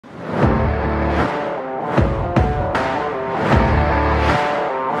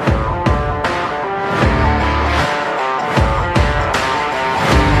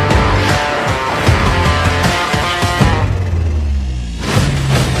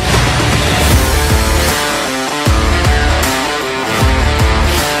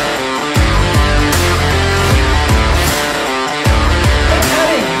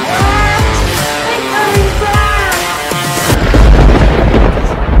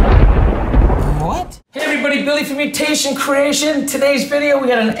Billy from Mutation Creation. Today's video, we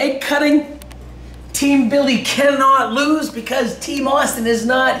got an egg cutting. Team Billy cannot lose because Team Austin is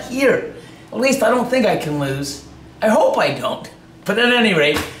not here. At least I don't think I can lose. I hope I don't. But at any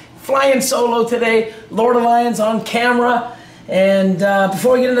rate, flying solo today, Lord of Lions on camera. And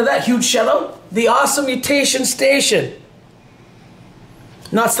before we get into that, huge shout out, the awesome Mutation Station.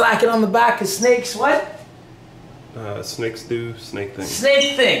 Not slacking on the back of snakes, what? Snakes do snake things.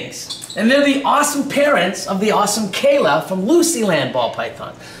 Snake things. And they're the awesome parents of the awesome Kayla from Lucyland Ball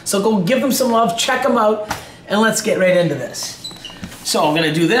Python. So go give them some love, check them out, and let's get right into this. So I'm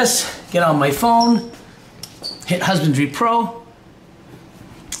gonna do this, get on my phone, hit Husbandry Pro,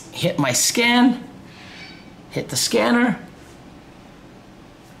 hit my scan, hit the scanner,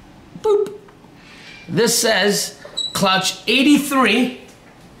 boop. This says clutch 83,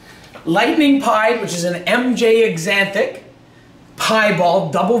 Lightning Pied, which is an MJ Exanthic,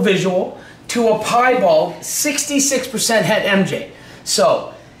 piebald, double visual, to a piebald, 66% het MJ.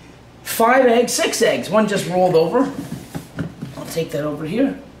 So, 5 eggs, 6 eggs, one just rolled over. I'll take that over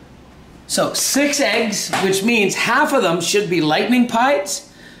here. So, 6 eggs, which means half of them should be Lightning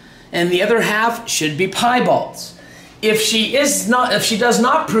Pieds, and the other half should be piebalds. If she does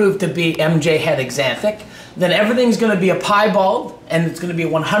not prove to be MJ het Exanthic, then everything's going to be a piebald, and it's going to be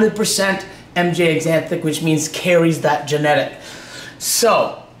 100% MJ Exanthic, which means carries that genetic.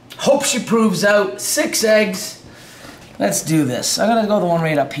 So, hope she proves out. 6 eggs. Let's do this. I'm going to go the one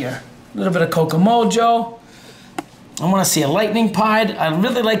right up here. A little bit of Coco Mojo. I want to see a Lightning Pied. I'd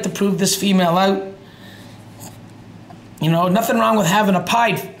really like to prove this female out. You know, nothing wrong with having a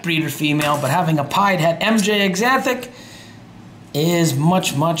pied breeder female, but having a pied het MJ Exanthic is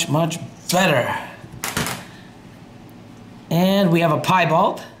much, much, much better. And we have a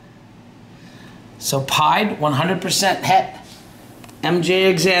piebald. So pied, 100% het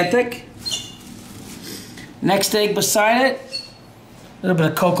MJ Exanthic. Next egg beside it, a little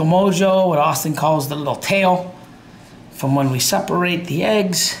bit of Coco Mojo, what Austin calls the little tail from when we separate the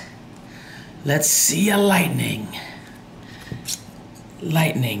eggs. Let's see a lightning.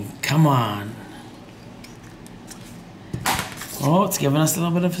 Lightning, come on. Oh, it's giving us a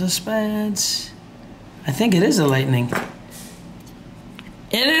little bit of suspense. I think it is a lightning.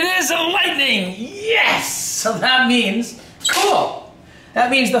 And it is a lightning! Yes! So that means, cool. That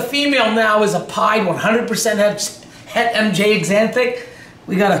means the female now is a pied 100% het MJ Exanthic.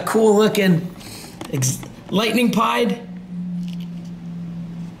 We got a cool looking lightning pied.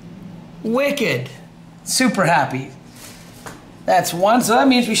 Wicked. Super happy. That's 1, so that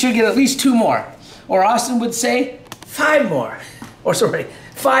means we should get at least 2 more. Or Austin would say 5 more. Or sorry,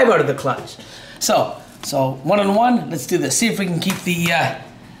 5 out of the clutch. So 1 and 1, let's do this. See if we can keep the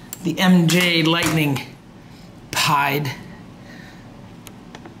MJ Lightning Pied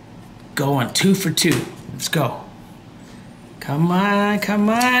going. 2 for 2. Let's go. Come on, come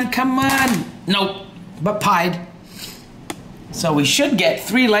on, come on. Nope, but pied. So we should get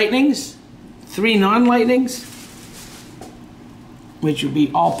 3 lightnings, 3 non-lightnings, which would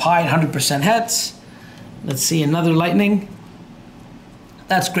be all pied 100% hets. Let's see another lightning.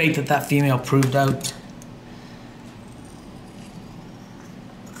 That's great that that female proved out.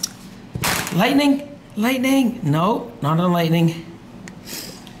 Lightning, lightning, no, not a lightning.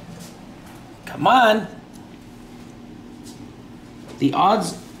 Come on. The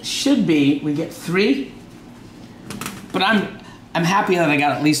odds should be we get 3, but I'm happy that I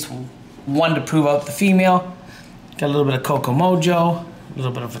got at least 1 to prove out the female. Got a little bit of Coco Mojo, a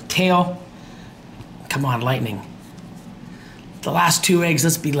little bit of a tail. Come on, lightning. The last 2 eggs,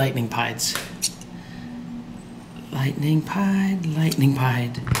 let's be lightning pieds. Lightning pied, lightning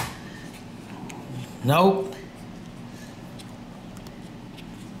pied. Nope.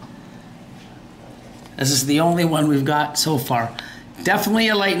 This is the only one we've got so far. Definitely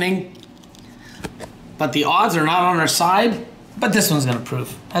a lightning, but the odds are not on our side, but this one's gonna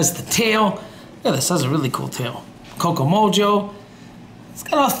prove. Has the tail. Yeah, this has a really cool tail. Coco Mojo. It's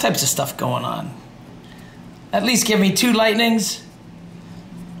got all types of stuff going on. At least give me 2 lightnings.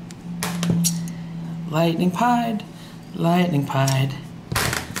 Lightning pied, lightning pied.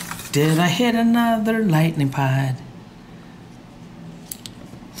 Did I hit another lightning pied?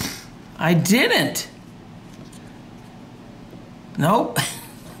 I didn't. Nope.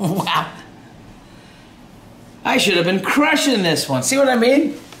 Wow. I should have been crushing this one. See what I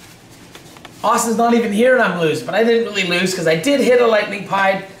mean? Austin's not even here and I'm losing, but I didn't really lose because I did hit a lightning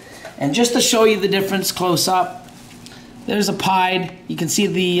pied. And just to show you the difference close up, there's a pied. You can see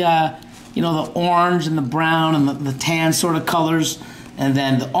the, you know, the orange and the brown and the tan sort of colors. And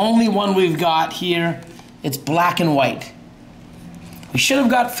then the only one we've got here, it's black and white. We should have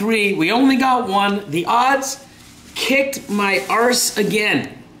got 3. We only got 1. The odds kicked my arse again.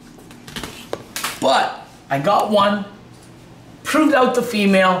 But I got one, proved out the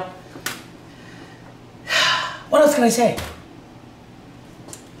female. What else can I say?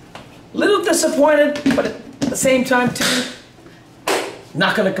 Little disappointed, but at the same time too,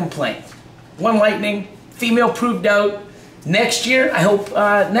 not gonna complain. One lightning, female proved out. Next year, I hope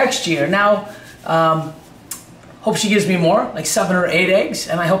next year. Now, hope she gives me more, like 7 or 8 eggs,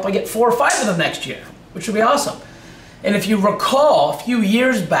 and I hope I get 4 or 5 of them next year, which would be awesome. And if you recall, a few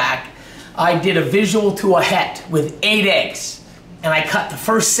years back, I did a visual to a het with 8 eggs, and I cut the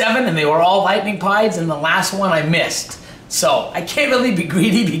first 7, and they were all lightning pieds, and the last one I missed. So I can't really be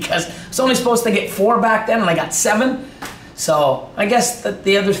greedy because I was only supposed to get 4 back then, and I got 7. So I guess that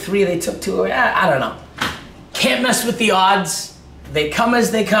the other 3 they took 2. I don't know. Can't mess with the odds. They come as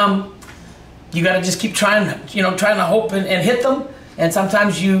they come. You got to just keep trying, trying to hope and hit them. And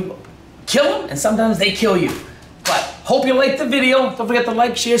sometimes you kill them, and sometimes they kill you. But hope you liked the video. Don't forget to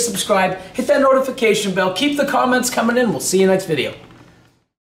like, share, subscribe. Hit that notification bell. Keep the comments coming in. We'll see you next video.